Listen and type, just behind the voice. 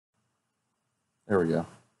There we go.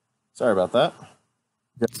 Sorry about that.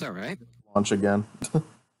 It's all right. Launch again.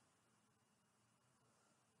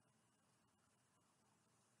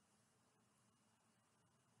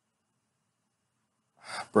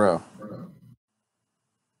 Bro.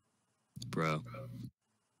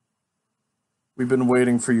 We've been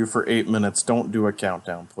waiting for you for 8 minutes. Don't do a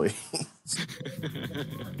countdown, please.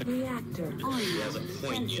 Reactor online. He has a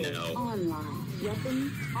point, you know. Online.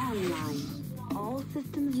 Weapons online. All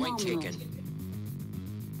systems Point nominal. taken.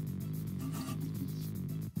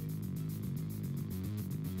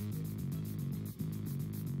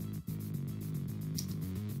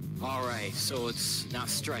 Alright, so it's not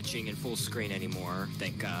stretching in full screen anymore,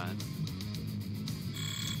 thank God.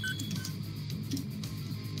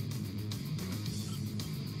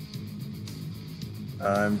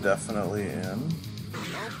 I'm definitely in.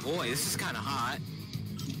 Oh boy, this is kind of hot.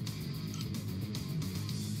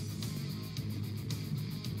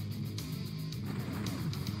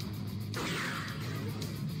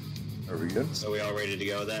 Are we good? So we all ready to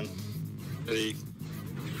go then? Ready.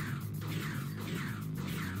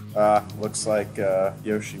 Looks like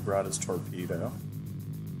Yoshi brought his torpedo.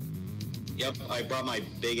 Yep, I brought my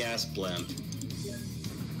big-ass blimp.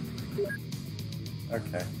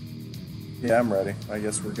 Okay. Yeah, I'm ready. I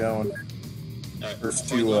guess we're going. First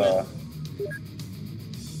point to, limit.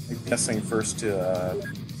 I'm guessing first to,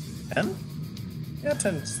 10? Yeah,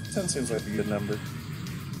 10 seems like a good number.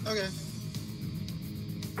 Okay.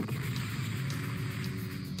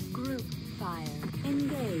 Group fire.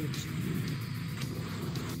 Engage.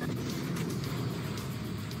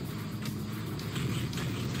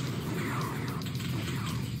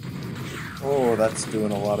 Oh, that's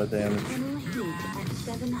doing a lot of damage. Internal heat at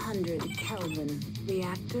 700 Kelvin.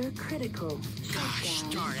 Reactor critical. Gosh,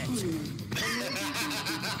 Shutdown darn it. imminent.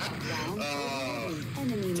 Shutdown overloading.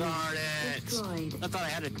 Enemy Darn mech it! destroyed. I thought I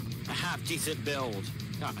had a half-decent build.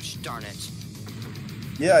 Gosh, darn it.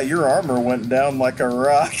 Yeah, your armor went down like a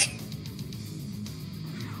rock.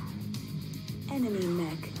 Enemy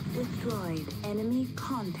mech destroyed. Enemy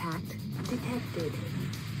contact detected.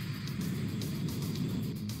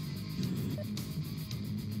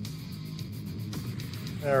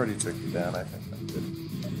 I already took you down, I think I'm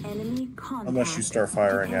good. Enemy contact Unless you start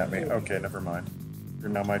firing at me. detected. Okay, never mind. You're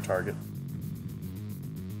now my target.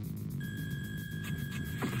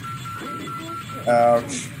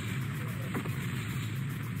 Ouch.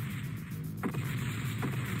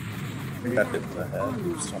 I got hit in the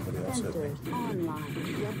head. Somebody else hit me. Sensors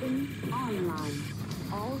online. Weapons online.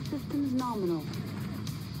 All systems nominal.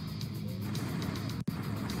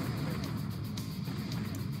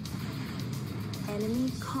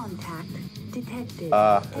 Enemy contact detected.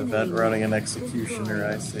 Event Enemy running an mech executioner,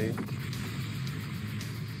 I destroyed. see.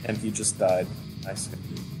 And he just died. I see.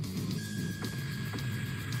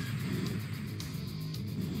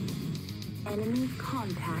 Enemy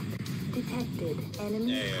contact detected.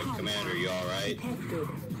 Enemy Hey, contact Commander, you alright? detected.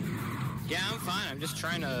 Yeah, I'm fine. I'm just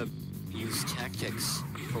trying to use tactics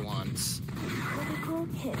for once. Critical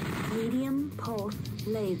hit. Medium pulse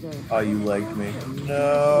laser. Oh, you legged me. Critical hit.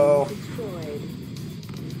 No. Destroyed.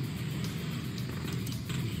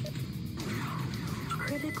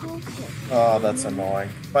 Critical hit. Oh, that's annoying.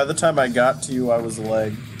 By the time I got to you, I was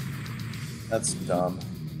legged. That's dumb.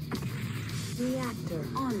 Reactor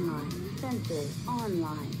online. Sensors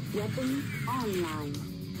online. Weapons online.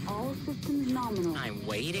 All systems nominal. I'm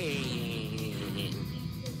waiting.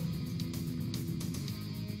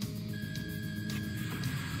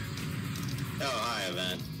 Oh, hi,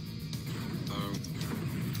 Event.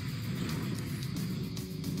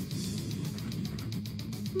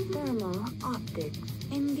 Thermal optics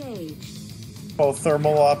engaged. Oh,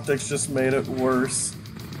 thermal optics just made it worse.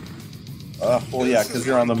 Well, yeah, because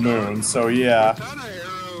you're on the moon, so yeah. Not an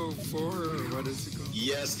arrow 4, or what is it called?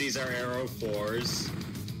 Yes, these are Arrow 4s.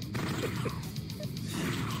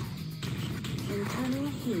 Internal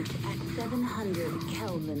heat at 700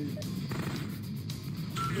 Kelvin.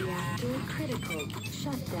 Reactor critical.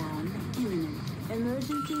 Shutdown imminent.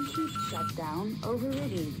 Emergency heat shutdown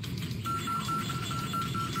overridden.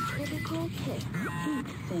 Critical hit. Heat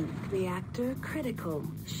sink. Reactor critical.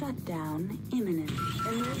 Shutdown imminent.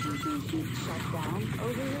 Emergency heat shutdown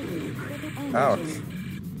overridden. Critical Ouch. engine.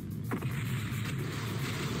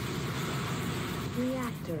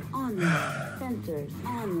 Reactor online. Sensors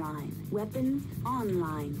online. Weapons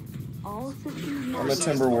online. All systems I'm a nominal.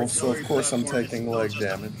 Timberwolf, so of course I'm taking leg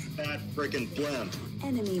damage. That freaking blimp.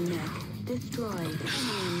 Enemy mech destroyed.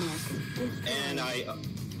 Enemy mech destroyed. And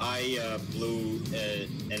I blew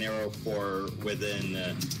an Arrow 4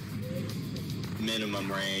 within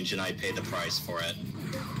minimum range, and I paid the price for it.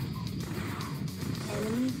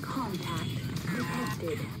 Enemy contact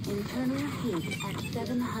detected. Internal heat at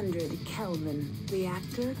 700 Kelvin.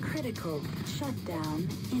 Reactor critical. Shutdown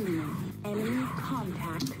imminent. Enemy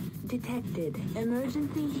contact detected.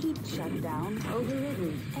 Emergency heat shutdown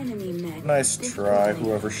overridden. Enemy mech. Nice try,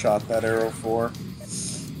 whoever shot that arrow for.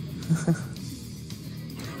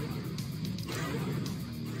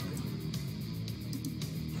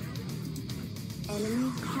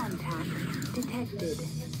 Enemy contact detected.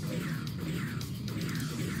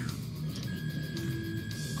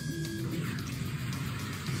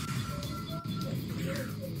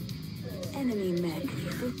 Enemy mech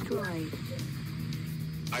destroyed.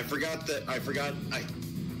 I forgot. I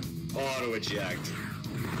auto eject.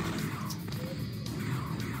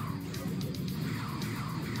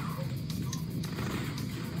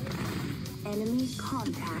 Enemy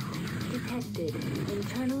contact detected.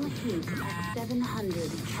 Internal heat at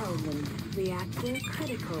 700 Kelvin. Reactor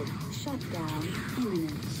critical. Shutdown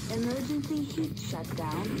imminent. Emergency heat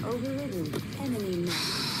shutdown overridden. Enemy mech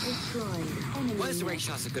destroyed. Enemy What is the mech range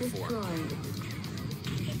shots good for? destroyed.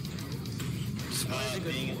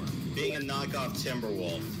 Being a knockoff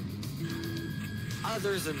Timberwolf.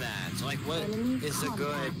 Other than that, like what Enemy is a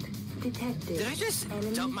good... contact detected. Did I just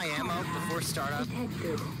Enemy dump my ammo contact before startup?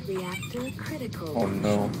 Detected. Reactor critical. Oh,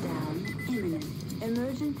 no. Shutdown imminent.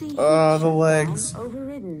 Emergency heat The shutdown legs.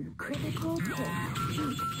 overridden. Critical hit.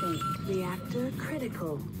 Heat sink. Reactor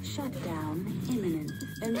critical. Shutdown imminent.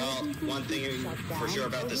 Emergency one thing heat for shutdown sure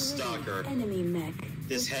about this overridden. stalker, Enemy mech.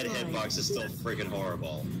 this destroyed. hitbox is still freaking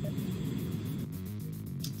horrible.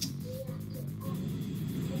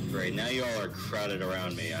 Great, now you all are crowded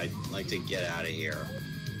around me. I'd like to get out of here.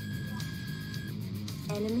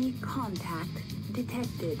 Enemy contact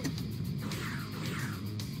detected.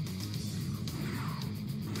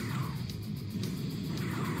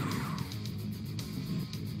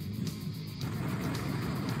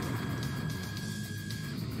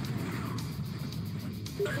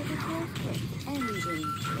 Critical hit.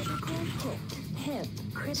 Engine. Critical hit. Hip.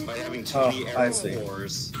 Critical By having too Oh, many I arrow see.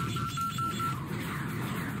 wars.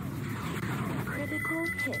 critical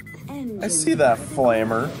hit. Engine. I see that Critical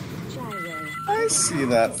flamer. gyro. I see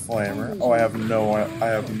that flamer. Oh, I have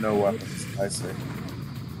no weapons. I see.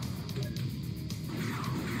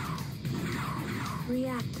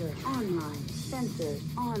 Reactor online. Sensors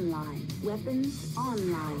online. Weapons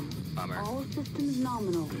online. Bummer. All systems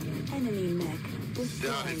nominal. Enemy mech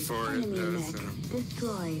destroyed. Died for it, Enemy though, mech so.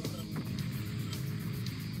 destroyed.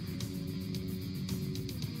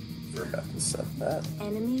 Forgot to set that.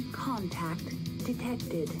 Enemy contact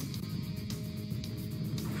detected.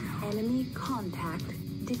 Enemy contact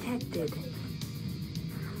detected.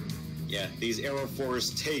 Yeah, these arrow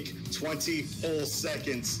fours take 20 whole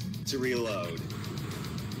seconds to reload.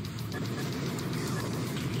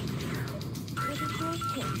 Critical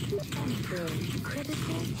hit. Enter.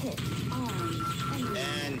 Critical hit. On. Enemy.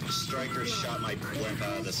 And Striker shot my blimp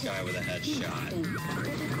out of the sky with a headshot.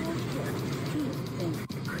 Critical hit. Heat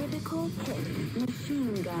sink. Critical hit.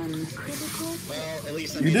 Machine gun. Critical hit. Well, at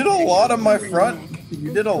least I You made did a a lot picture of my for you. front.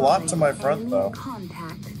 You did a lot to my front, Enemy though.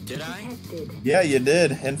 Contact Did I? detected. Yeah, you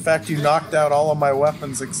did. In fact, you knocked out all of my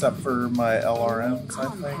weapons except for my LRMs, I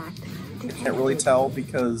think. Contact I can't really detected. tell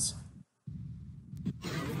because...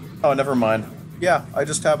 Oh, never mind. Yeah, I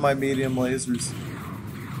just have my medium lasers.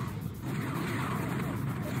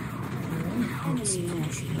 Enemy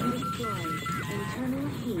mech destroyed. Internal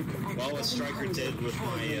heat at Well, what Striker 700 did with my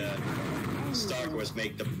Kelvin. stalker was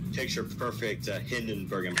make the picture perfect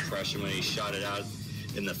Hindenburg impression when he shot it out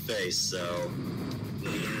in the face, so...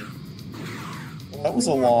 Well, that was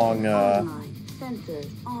a long... Online. Sensors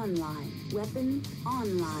online. Weapons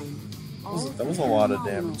online. That was a lot of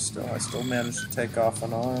damage still. I still managed to take off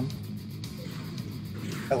an arm.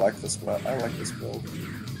 I like this build.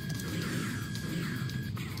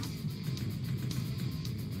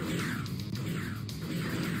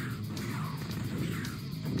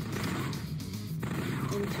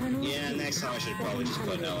 Internal Yeah, heat next time I should probably just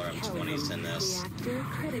put 700 LRM-20s in this. Reactor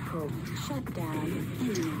critical. Shutdown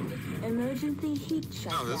imminent. Emergency heat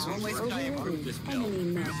shutdown. this one was kind of overridden. improved this build. Enemy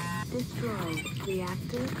mech destroyed.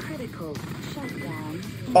 Reactor critical. Shutdown.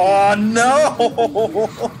 Oh imminent. no!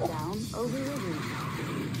 Shutdown overridden.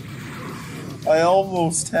 I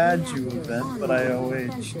almost had you, Reactor event, but I online.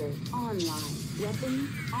 OH. Sensors online. Weapons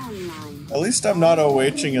online. At least I'm not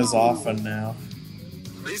OHing as often now.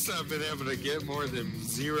 At least I've been able to get more than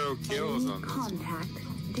 0 kills Enemy on this. contact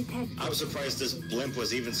detected. I was surprised this blimp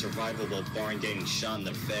was even survivable barring getting shot in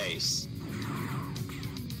the face.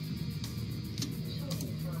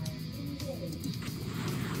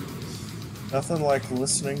 Nothing like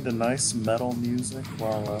listening to nice metal music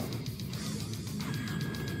while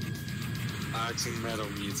relaxing metal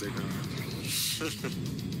music on.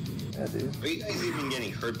 Yeah, dude. Are you guys even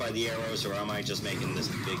getting hurt by the arrows, or am I just making this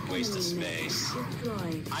big waste of space?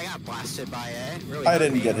 Destroyed. I got blasted by it. Really I hurt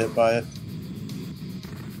didn't me. get hit by it.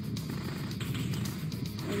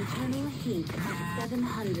 Internal heat of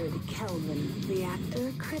 700 Kelvin.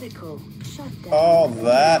 Reactor critical. Shutdown. Oh,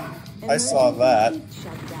 that. I saw that. Heat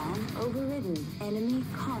shutdown overridden. Enemy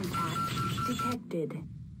contact detected.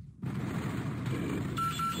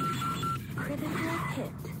 Critical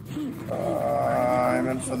hit. Heat. I'm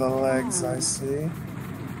in for the legs, I see.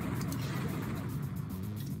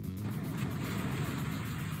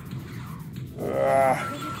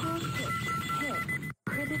 Critical hit.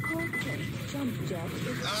 Critical hit. Jump jet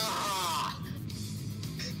is Ah!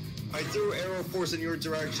 I threw arrow force in your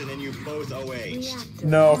direction, and you both OH. reactor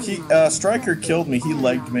No, online. Stryker killed me. He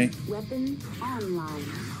legged me. Weapons online.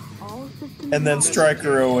 All systems And then online.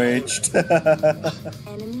 Stryker OH'd.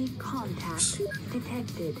 Enemy contact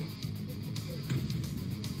detected.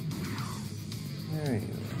 There you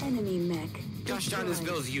go. Enemy mech. Gosh darn, this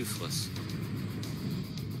destroyed. bill's useless.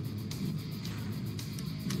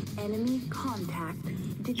 Enemy contact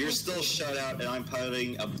detected. You're still shut out, and I'm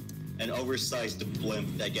piloting an oversized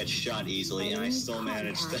blimp that gets shot easily, and I still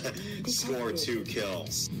managed to score 2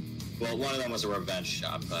 kills. Well, one of them was a revenge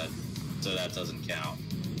shot, but so that doesn't count.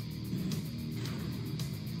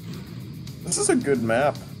 This is a good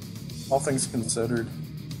map, all things considered.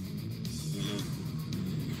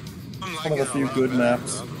 I'm One of the liking it a few lot good better,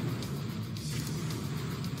 maps. though.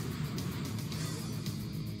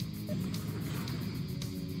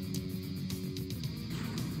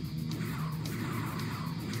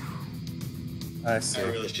 I see. I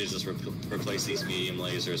really should just replace these medium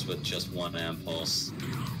lasers with just one impulse.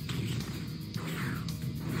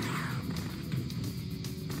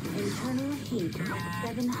 Internal heat of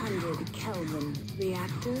 700 Kelvin.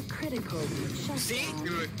 Reactor critical. See?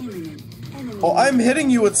 Shutdown imminent. Enemy Well, I'm mech hitting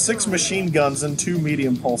you with 6 destroyed. machine guns and 2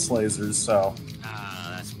 medium pulse lasers, so.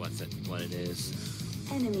 Ah, that's what it is.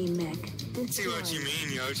 Enemy mech See destroyed. what you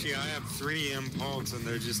mean, Yoshi. I have 3 impulse and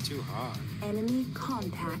they're just too hot. Enemy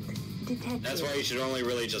contact detected. That's why you should only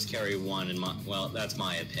really just carry one in my... Well, that's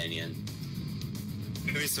my opinion.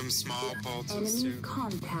 Maybe some small pulses Enemy too.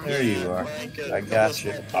 contact. There you are. Like a I got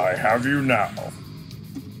you. I have you now.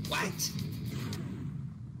 What?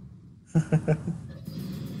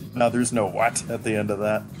 No, there's no what at the end of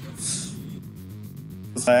that.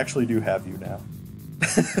 'Cause I actually do have you now.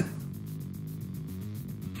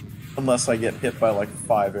 Unless I get hit by like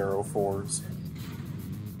 5 arrow 4s.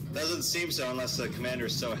 Doesn't seem so unless the commander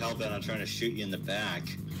is so hell-bent on trying to shoot you in the back.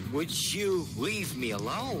 Would you leave me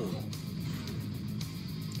alone?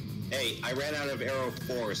 Hey, I ran out of arrow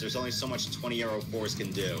 4s. There's only so much 20 arrow 4s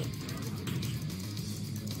can do.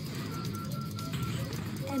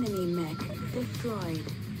 Enemy mech destroyed.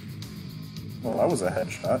 Well, that was a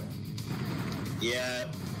headshot. Yeah.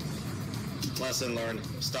 Lesson learned.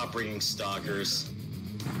 Stop bringing stalkers.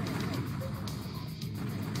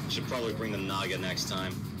 Should probably bring the Naga next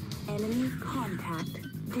time. Enemy contact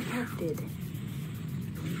detected.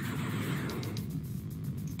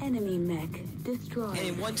 Enemy mech destroyed. And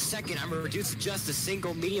in 1 second, I'm reduced to just a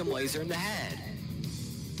single medium laser in the head.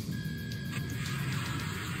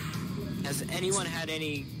 Has anyone had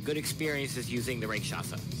any good experiences using the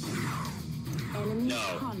Rakshasa? Enemy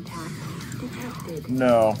No. contact detected.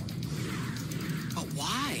 No, But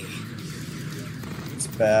why? it's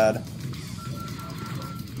bad.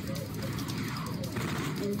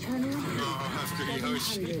 Internal heat Oh, after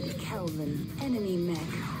Yoshi. 700 Kelvin. Enemy mech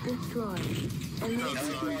destroyed.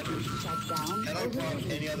 Emergency heat shutdown Can I brought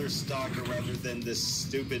overridden. any other stalker rather than this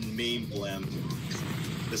stupid meme blimp?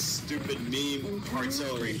 This stupid meme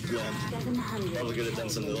artillery blimp. 700 Probably could have done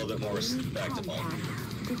something a little bit more Enemy respectable.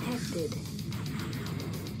 contact detected.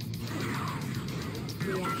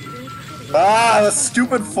 Reactor critical. Ah, the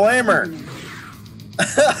stupid flamer!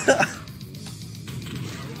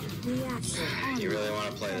 Reactor You really online.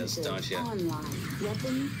 want to play this, don't you? Online.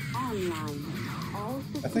 Weapons online. All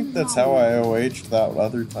I systems think that's how I online. OH'd that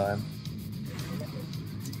other time.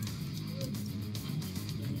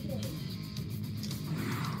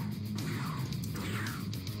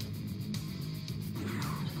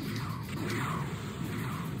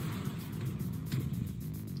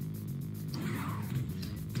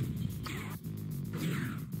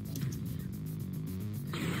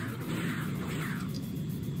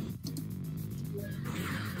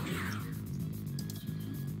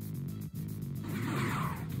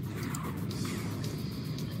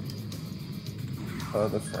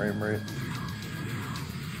 The frame rate.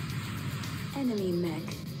 Enemy mech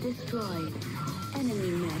destroyed. Enemy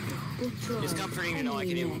mech Destroyed. It's comforting to know I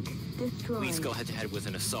can Enemy mech at destroyed. least go head-to-head with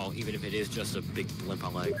an assault, even if it is just a big blimp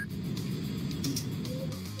on leg.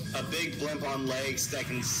 A big blimp on legs that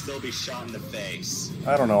can still be shot in the face.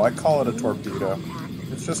 I don't know, I call it a torpedo.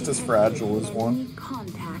 It's just as fragile as one. Enemy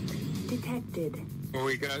contact detected. Well,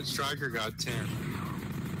 Striker got 10.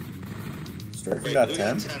 Striker Wait, got who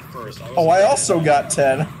 10? got 10 first? Oh, I also got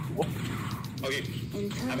 10. Okay,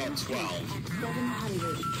 Internal about 12? At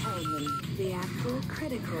 700 Kelvin. Reactor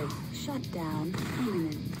critical. Shutdown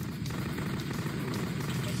imminent.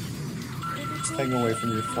 Hang away from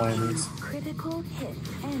your flamies. Critical hit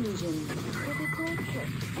engine. Critical hit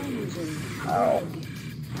engine. Ow. Leg.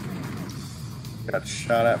 Got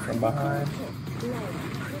shot at from behind. Hit leg.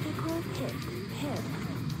 Critical hit hit.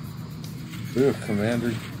 Ooh,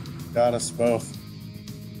 Commander got us both.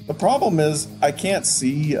 The problem is, I can't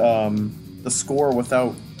see the score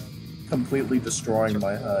without completely destroying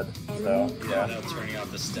my HUD. So, yeah, yeah. no, turning off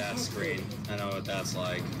the stat screen. I know what that's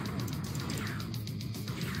like.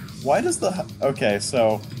 Why does the... Okay,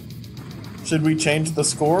 so... Should we change the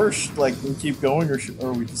score? Like, we keep going, or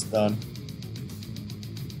are we just done?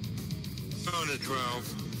 Going to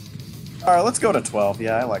 12. Alright, let's go to 12.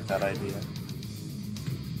 Yeah, I like that idea.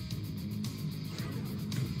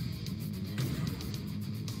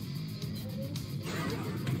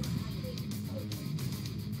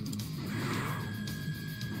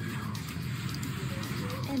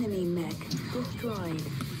 Enemy mech destroyed.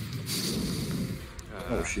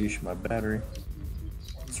 Oh, sheesh, my battery.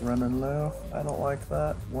 It's running low. I don't like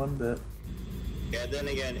that one bit. Yeah, then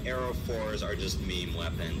again, Arrow 4s are just meme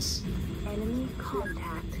weapons. Enemy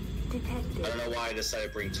contact detected. I don't know why I decided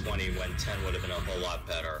to bring 20 when 10 would have been a whole lot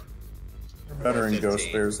better. They're better in 15.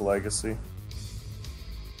 Ghost Bear's Legacy.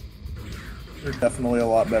 They're definitely a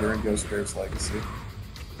lot better in Ghost Bear's Legacy.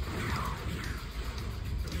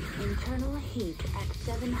 Internal heat at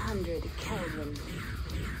 700 Kelvin.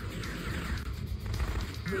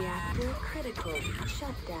 Reactor critical.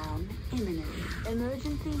 Shutdown imminent.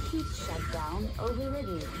 Emergency heat shutdown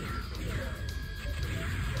overridden.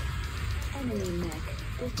 Enemy mech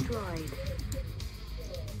destroyed.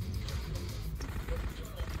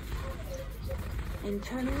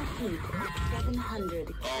 Internal heat at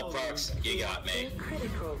 700 Oh, Kelvin. Prox, you got me.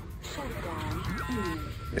 Critical. Shutdown imminent.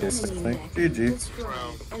 Basically. Enemy mech GG. destroyed.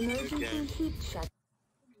 Wow. Emergency Okay. heat shut.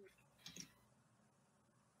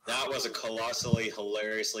 That was a colossally,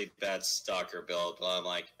 hilariously bad stalker build, but I'm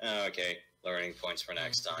like, oh, okay, learning points for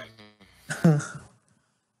next time.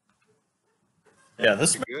 Yeah,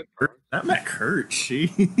 this Good. that mech hurt,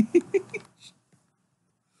 she.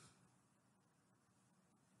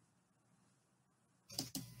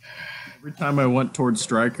 Every time I went towards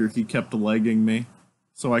Striker, he kept legging me,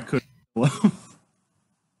 so I couldn't.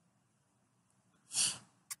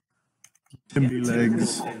 Timmy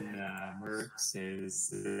legs. And Mercs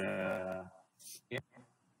is yeah.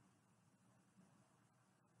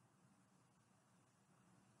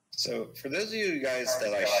 So, for those of you guys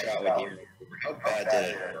that I shot with you, how bad did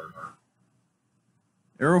it hurt?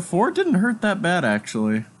 Arrow 4 didn't hurt that bad,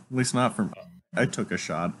 actually. At least not for me. I took a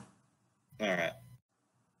shot. Alright.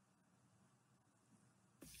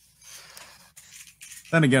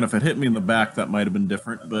 Then again, if it hit me in the back, that might have been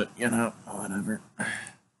different, but, you know, whatever.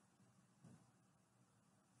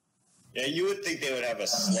 Yeah, you would think they would have a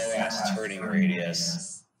slow-ass turning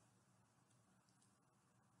radius.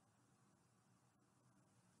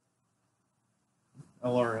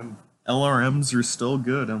 LRMs are still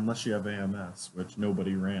good unless you have AMS, which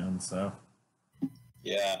nobody ran, so.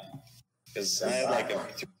 Yeah. Because I had like a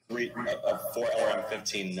 4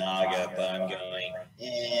 LRM-15 Naga, but I'm going,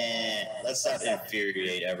 let's not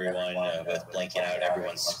infuriate everyone with blanking out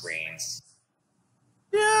everyone's screens.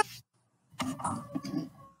 Yeah.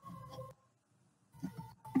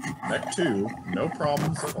 Mech 2, no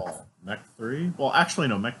problems at all. Mech 3, well, actually,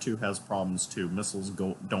 no, Mech 2 has problems too. Missiles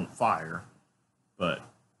don't fire, but,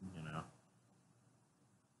 you know.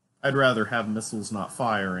 I'd rather have missiles not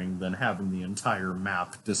firing than having the entire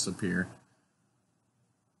map disappear.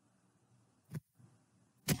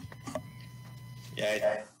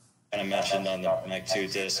 Yeah, I kind of mentioned on the Mech 2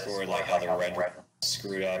 Discord, like how the red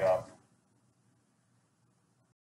screwed up.